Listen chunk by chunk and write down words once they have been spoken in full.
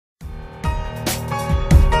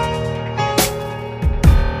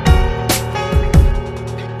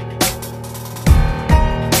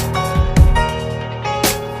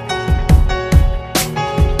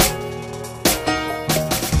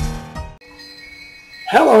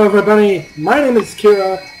Hello everybody, my name is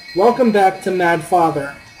Kira. Welcome back to Mad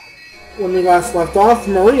Father. When we last left off,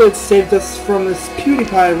 Maria had saved us from this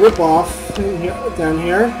PewDiePie ripoff down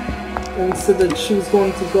here, and said that she was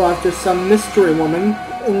going to go after some mystery woman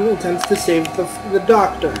in attempts to save the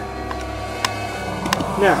doctor.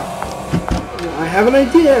 Now, I have an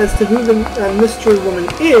idea as to who the mystery woman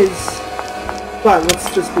is, but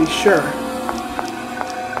let's just be sure.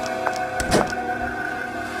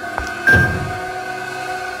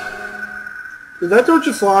 Did that door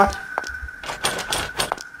just lock?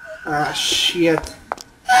 Ah, shit.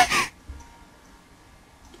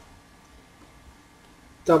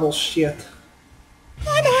 Double shit.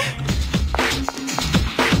 Come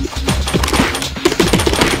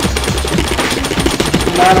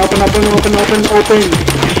on, open.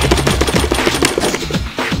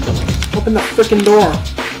 Open the frickin' door.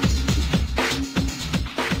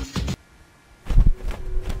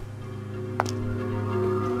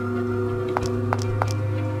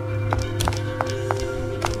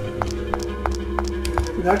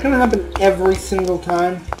 Is that gonna happen every single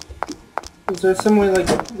time? Is there some way like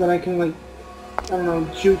that I can like, I don't know,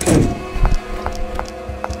 juke it?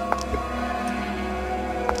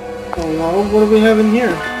 Hello, what do we have in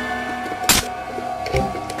here?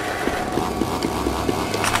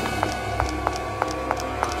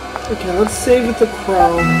 Okay, let's save it to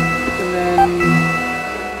Crow, and then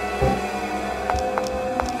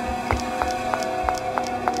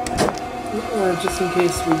just in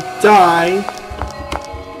case we die.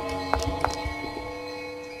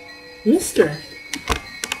 Mister!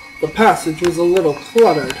 The passage was a little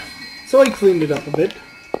cluttered, so I cleaned it up a bit.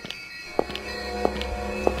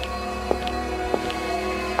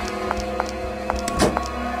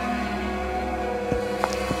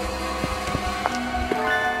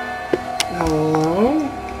 Hello?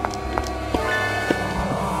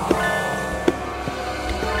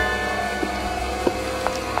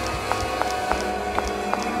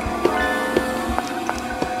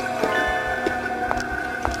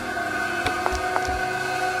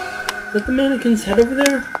 Is that the mannequin's head over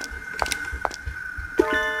there?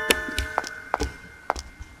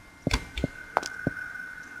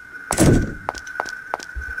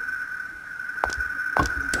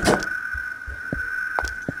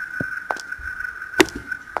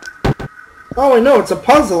 Oh, I know, it's a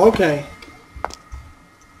puzzle, okay.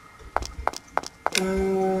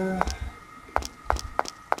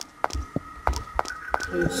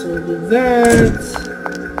 Okay, so we do that.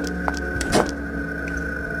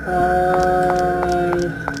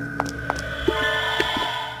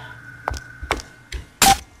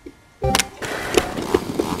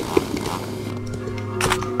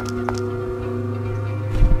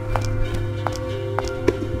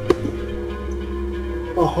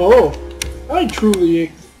 Oh, I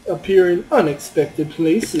truly appear in unexpected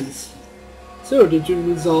places. So, did you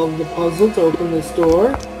resolve the puzzle to open this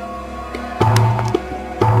door?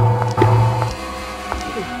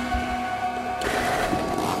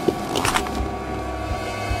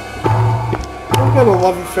 I've got a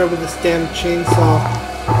love affair with this damn chainsaw.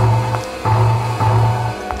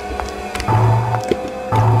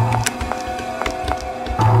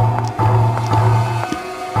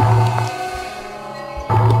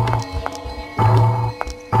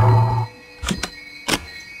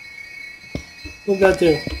 What'd that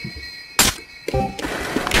do?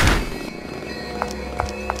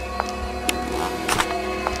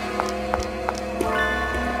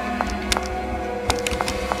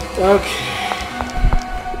 Okay.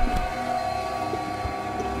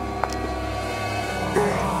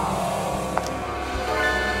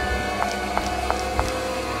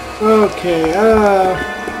 Okay,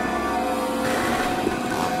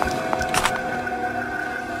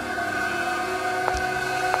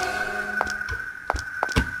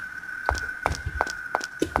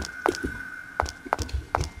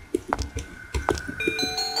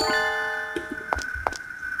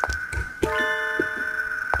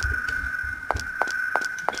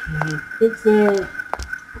 put that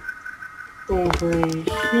over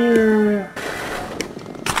here.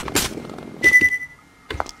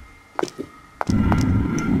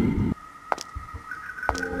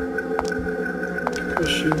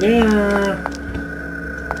 Push you there.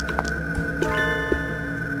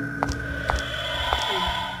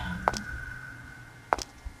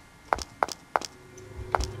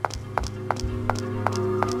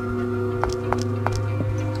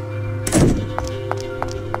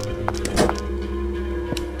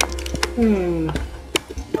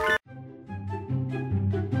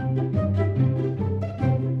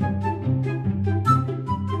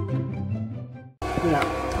 Now,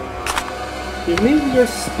 give me your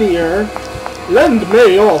spear. Lend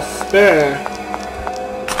me your spear.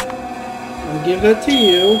 I'll give that to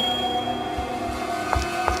you.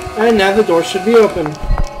 And now the door should be open.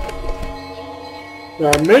 There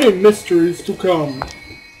are many mysteries to come.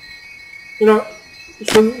 You know,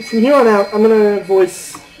 from here on out, I'm gonna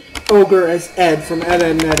voice Ogre as Ed from Ed,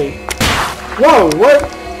 Edd n Eddy. Whoa, what?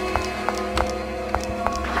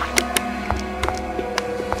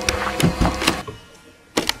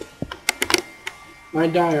 My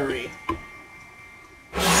diary.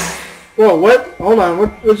 Whoa, what? Hold on,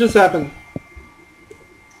 what just happened?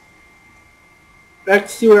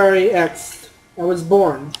 Xuary X. I was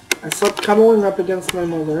born. I slept cuddling up against my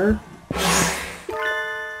mother.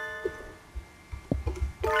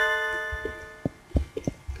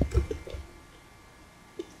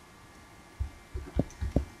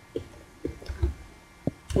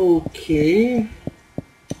 Okay.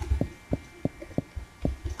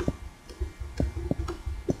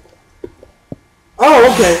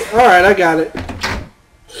 Oh, okay. Alright, I got it.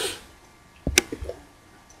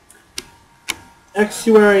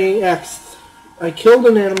 Xuary X. I killed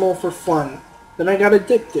an animal for fun. Then I got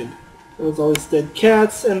addicted. There was always dead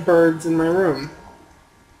cats and birds in my room.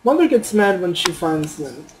 Mother gets mad when she finds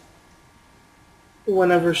them.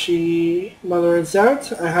 Whenever Mother is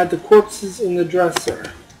out, I hide the corpses in the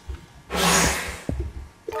dresser.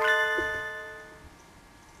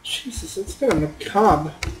 Jesus, it's kind of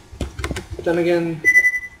macabre. But then again,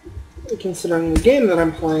 considering the game that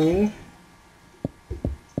I'm playing,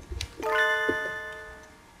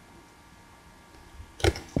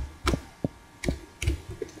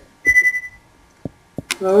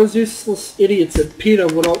 those useless idiots at PETA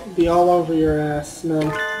would be all over your ass,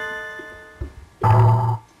 man.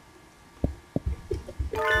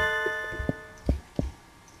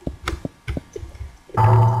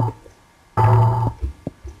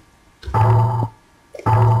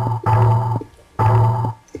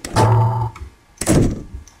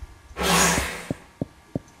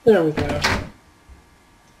 There we go.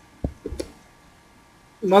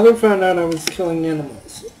 Mother found out I was killing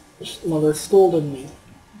animals. Mother scolded me.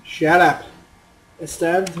 Shut up. I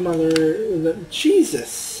stabbed Mother with a...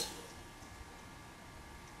 Jesus!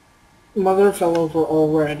 Mother fell over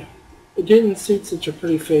all red. It didn't suit such a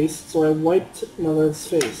pretty face, so I wiped Mother's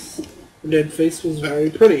face. Her dead face was very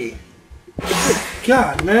pretty. Good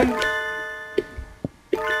God, man!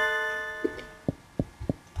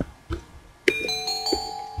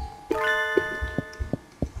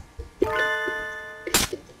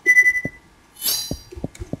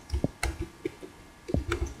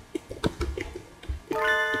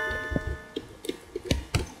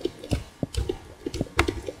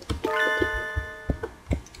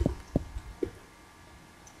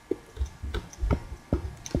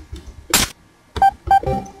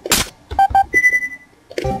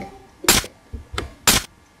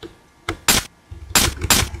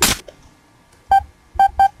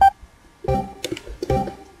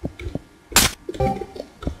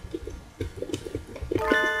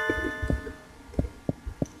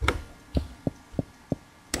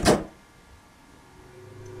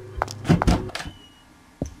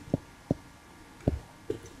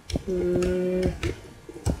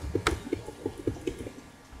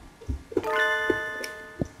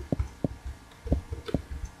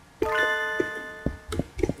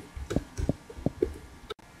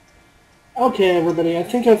 Okay, everybody, I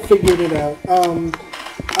think I figured it out.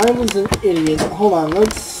 I was an idiot. Hold on,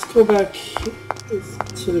 let's go back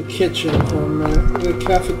to the kitchen for a minute. The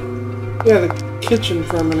cafe... Yeah, the kitchen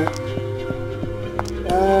for a minute.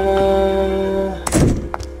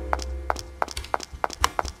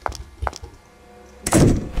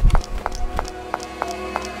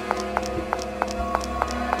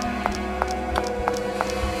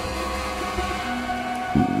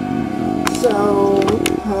 So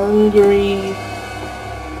hungry.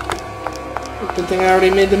 Good thing I already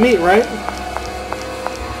made the meat, right?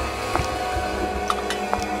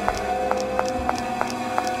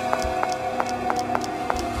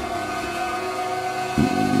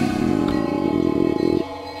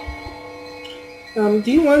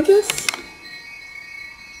 Do you want this?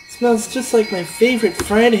 It smells just like my favorite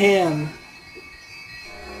fried ham.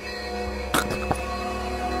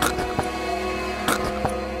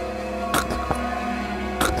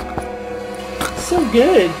 So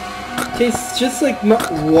good. Tastes just like my...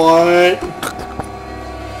 What?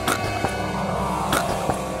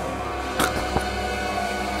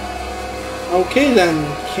 Okay then.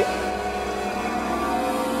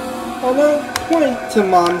 Well, not quite to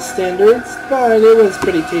Mom's standards, but it was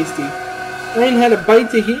pretty tasty. I ain't had a bite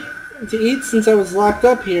to eat since I was locked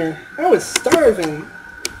up here. I was starving.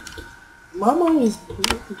 Mom always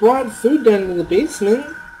brought food down to the basement.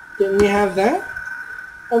 Didn't you have that?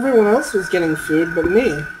 Everyone else was getting food but me.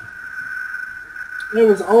 It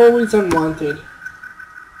was always unwanted.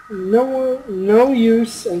 No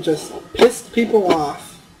use, and just pissed people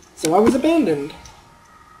off. So I was abandoned.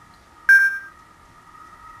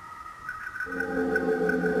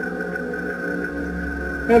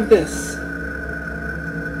 Have this.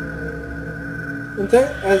 And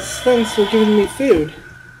as thanks for giving me food.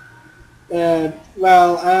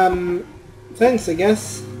 Thanks, I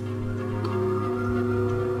guess.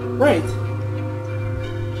 Right.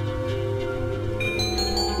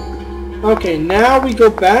 Okay, now we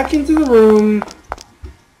go back into the room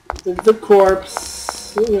with the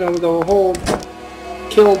corpse, you know, the whole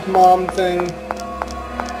killed mom thing.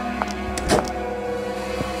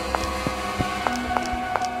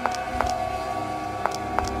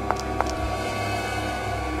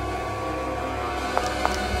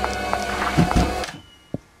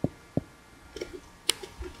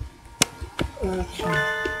 Okay.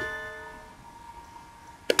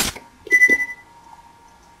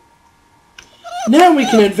 Now we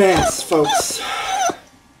can advance, folks.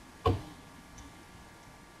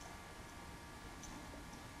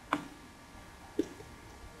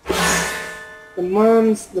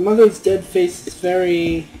 The mother's dead face is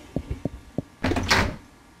very...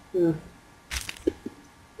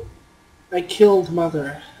 I killed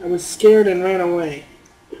mother. I was scared and ran away.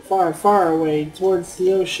 Far, far away, towards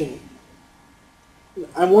the ocean.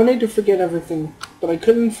 I wanted to forget everything, but I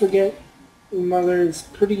couldn't forget mother's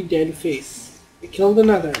pretty dead face. I killed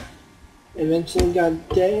another. Eventually got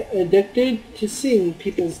addicted to seeing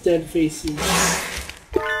people's dead faces.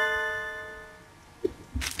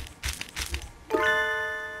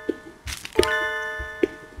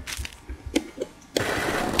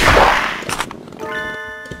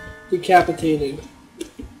 Decapitated.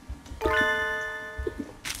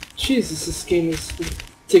 Jesus, this game is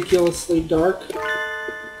ridiculously dark.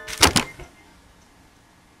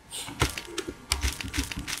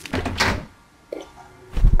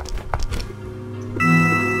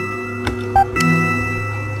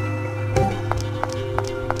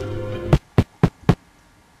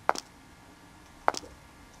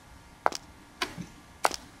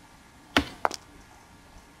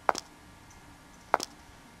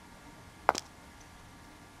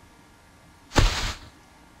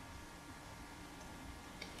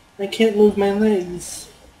 I can't move my legs.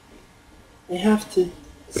 I have to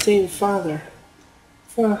save Father.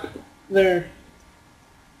 Father.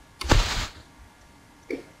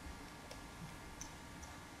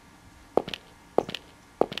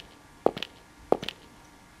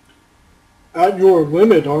 At your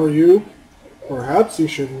limit, are you? Perhaps you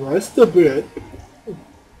should rest a bit.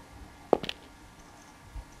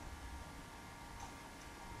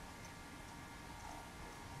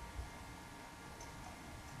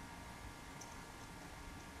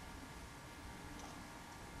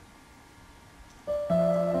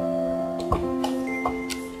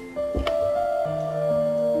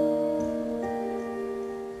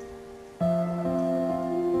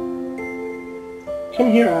 Come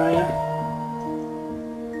here, Aya.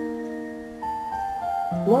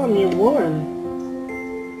 Mom, you're warm.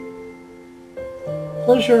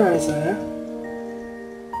 Close your eyes, Aya.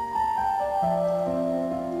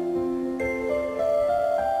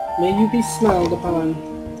 May you be smiled upon.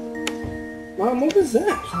 Mom, what was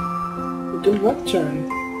that? A good luck charm.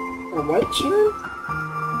 A what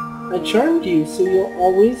charm? I charmed you, so you'll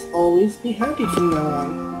always be happy from now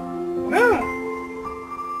on. Wow!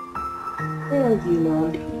 I love you,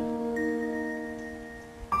 Mom.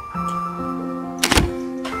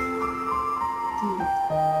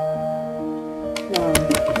 Mom,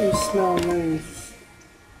 you smell nice.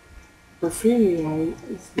 Perfume you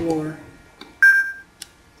always wore.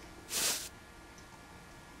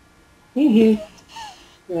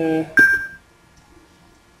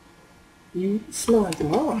 You smell like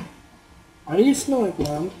Mom. Why do you smell like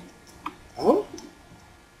Mom? Oh?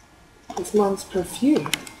 It's Mom's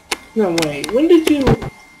perfume. No way. When did you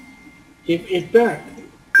give it back?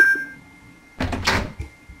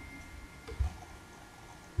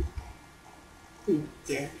 You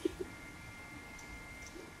dick.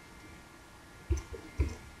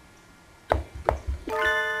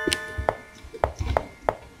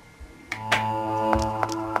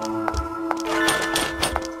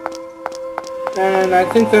 And I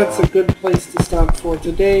think that's a good place to stop for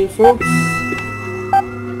today, folks.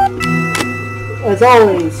 As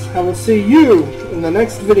always, I will see you in the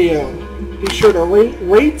next video. Be sure to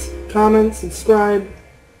rate, comment, subscribe.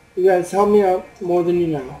 You guys help me out more than you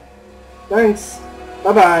know. Thanks.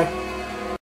 Bye-bye.